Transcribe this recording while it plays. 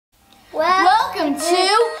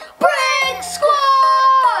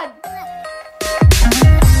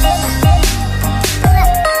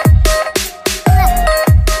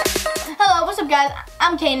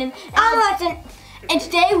Kanan. I'm Hudson. And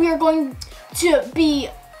today we are going to be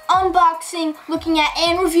unboxing, looking at,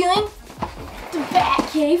 and reviewing the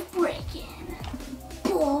Batcave break-in.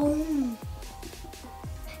 Boom.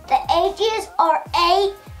 The ages are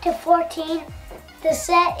 8 to 14. The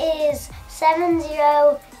set is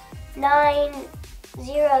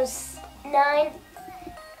 70909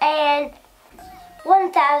 and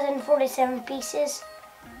 1,047 pieces.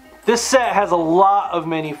 This set has a lot of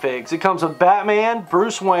minifigs. It comes with Batman,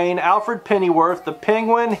 Bruce Wayne, Alfred Pennyworth, the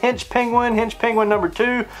Penguin number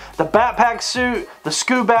 2, the Batpack suit, the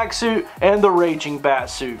Skooback suit, and the Raging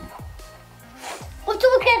Bat suit. Let's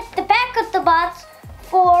look at the back of the box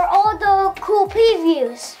for all the cool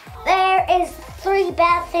previews. There is 3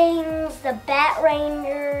 Bat things, the Bat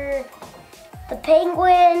Ranger, the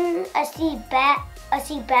Penguin. I see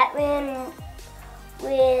Batman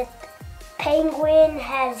with Penguin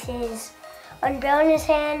has his umbrella in his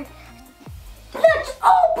hand. Let's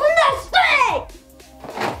open this thing!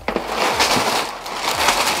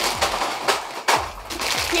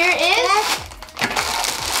 Here is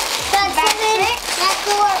Bag 6, Bag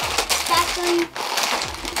 4, Bag 3,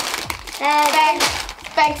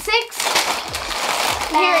 bag 6.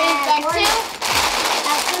 Here is bag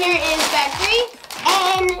 2. Here is bag 3.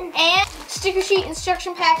 And sticker sheet,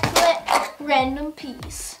 instruction pamphlet, random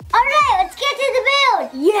piece. Alright, let's get to the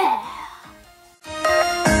build! Yeah!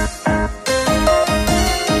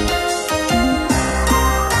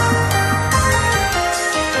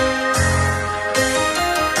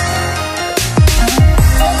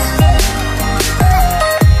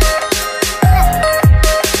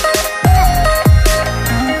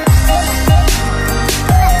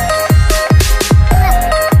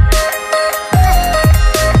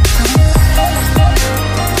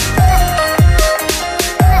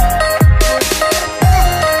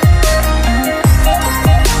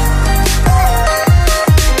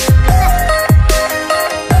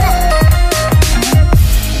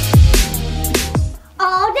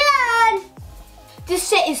 This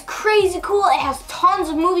set is crazy cool. It has tons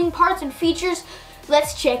of moving parts and features.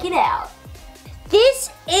 Let's check it out. This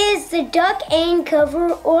is the Duck Aim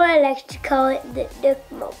cover, or I like to call it the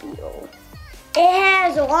Duckmobile. It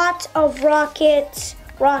has lots of rockets.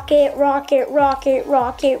 Rocket.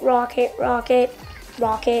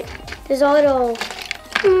 There's a little...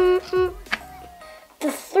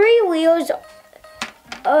 The 3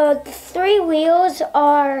 wheels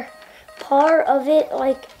are part of it,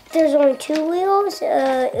 like there's only 2 wheels,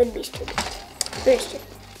 it would be stupid. Very stupid.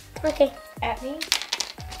 Okay. At me.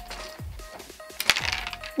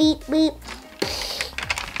 Beep, beep.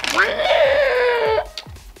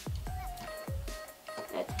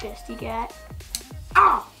 That's best you got.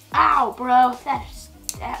 Ow! Ow, bro. That's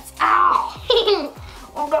ow!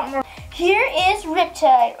 Oh, got more. Here is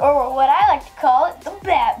Riptide, or what I like to call it, the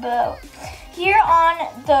Bat Bow. Here on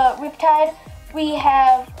the Riptide, we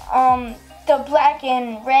have the black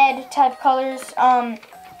and red type colors.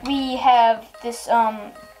 We have this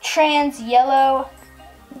trans yellow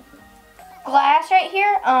glass right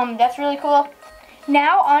here. That's really cool.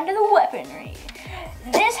 Now onto the weaponry.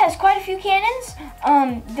 This has quite a few cannons.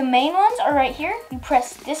 The main ones are right here. You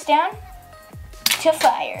press this down to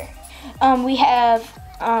fire. We have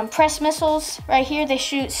press missiles right here. They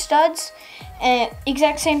shoot studs. And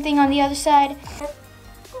exact same thing on the other side.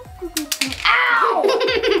 Ow!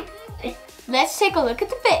 Let's take a look at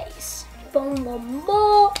the base. Boom, boom,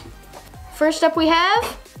 boom. First up we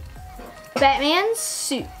have Batman's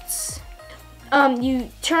suits. You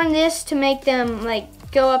turn this to make them like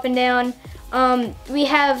go up and down. We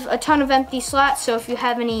have a ton of empty slots, so if you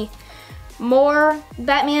have any more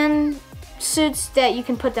Batman suits, that you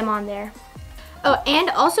can put them on there. Oh, and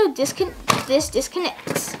also this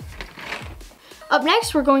disconnects. Up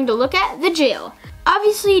next, we're going to look at the jail.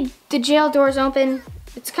 Obviously, the jail door's open.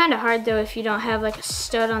 It's kind of hard though if you don't have like a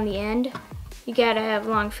stud on the end. You gotta have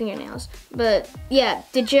long fingernails. But yeah,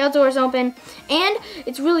 the jail door's open, and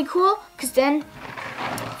it's really cool because then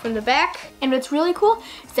from the back, and what's really cool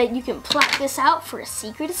is that you can pluck this out for a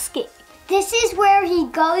secret escape. This is where he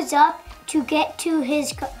goes up to get to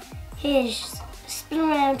his spin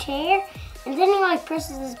around chair, and then he like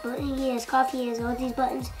presses this button. He has coffee, he has all these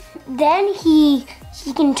buttons. Then he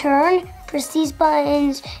can turn, press these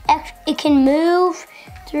buttons. It can move.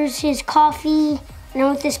 There's his coffee, and then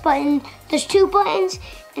with this button, there's 2 buttons,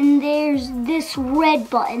 and there's this red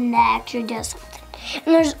button that actually does something.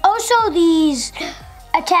 And there's also these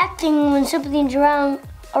attack things when something's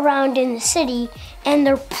around in the city, and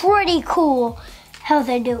they're pretty cool how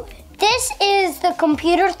they do it. This is the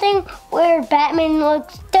computer thing where Batman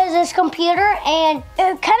does this computer, and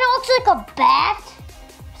it kind of looks like a bat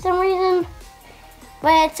for some reason.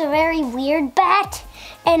 but it's a very weird bat.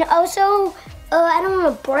 And also, I don't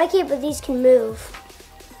want to break it, but these can move.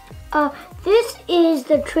 This is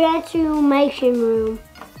the transformation room.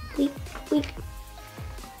 Weep, weep,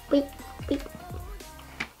 weep, weep.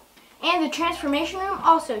 And the transformation room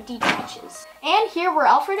also detaches. And here where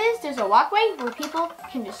Alfred is, there's a walkway where people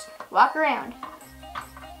can just walk around.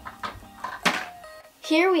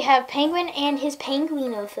 Here we have Penguin and his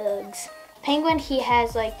penguino thugs. Penguin, he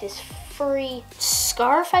has like this furry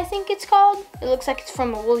scarf, I think it's called. It looks like it's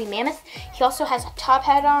from a woolly mammoth. He also has a top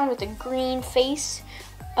hat on with a green face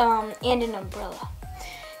and an umbrella.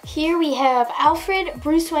 Here we have Alfred,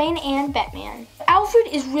 Bruce Wayne, and Batman. Alfred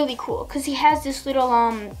is really cool because he has this little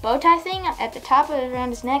bow tie thing at the top around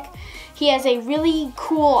his neck. He has a really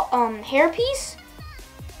cool hairpiece.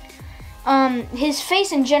 His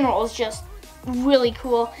face in general is just really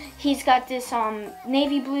cool. He's got this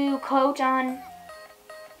navy blue coat on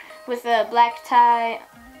with a black tie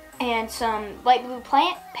and some light blue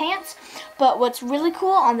pants. But what's really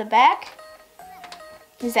cool on the back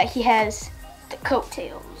is that he has the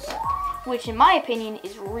coattails, which in my opinion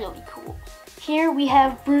is really cool. Here we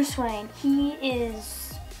have Bruce Wayne. He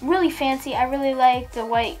is really fancy. I really like the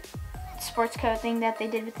white sports coat thing that they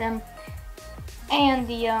did with him and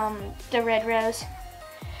the red rose.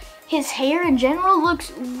 His hair in general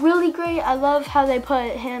looks really great. I love how they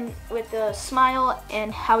put him with the smile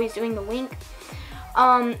and how he's doing the wink.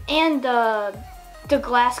 And the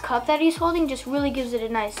glass cup that he's holding just really gives it a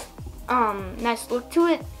nice look to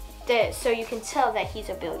it, so you can tell that he's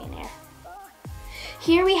a billionaire.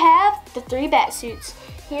 Here we have the 3 bat suits.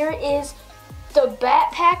 Here is the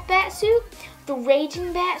Batpack bat suit, the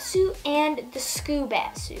Raging bat suit, and the Scoo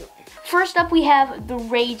bat suit. First up we have the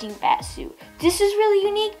Raging bat suit. This is really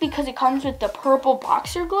unique because it comes with the purple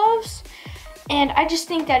boxer gloves, and I just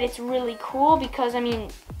think that it's really cool because, I mean,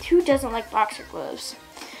 who doesn't like boxer gloves?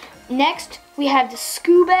 Next we have the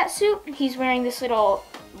Scoo bat suit. He's wearing this little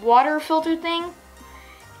water filter thing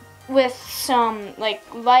with some like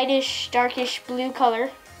lightish, darkish blue color.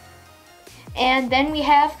 And then we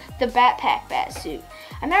have the Batpack bat suit.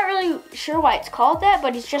 I'm not really sure why it's called that,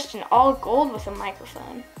 but it's just an all gold with a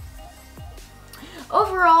microphone.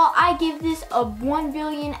 Overall, I give this a 1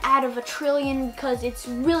 billion out of a trillion because it's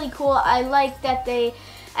really cool. I like that they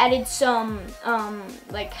added some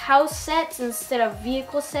like house sets instead of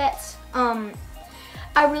vehicle sets.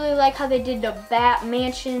 I really like how they did the Bat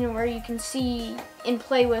Mansion where you can see and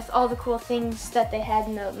play with all the cool things that they had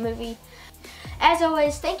in the movie. As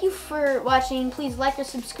always, thank you for watching. Please like or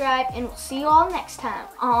subscribe, and we'll see you all next time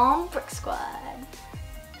on Brick Squad.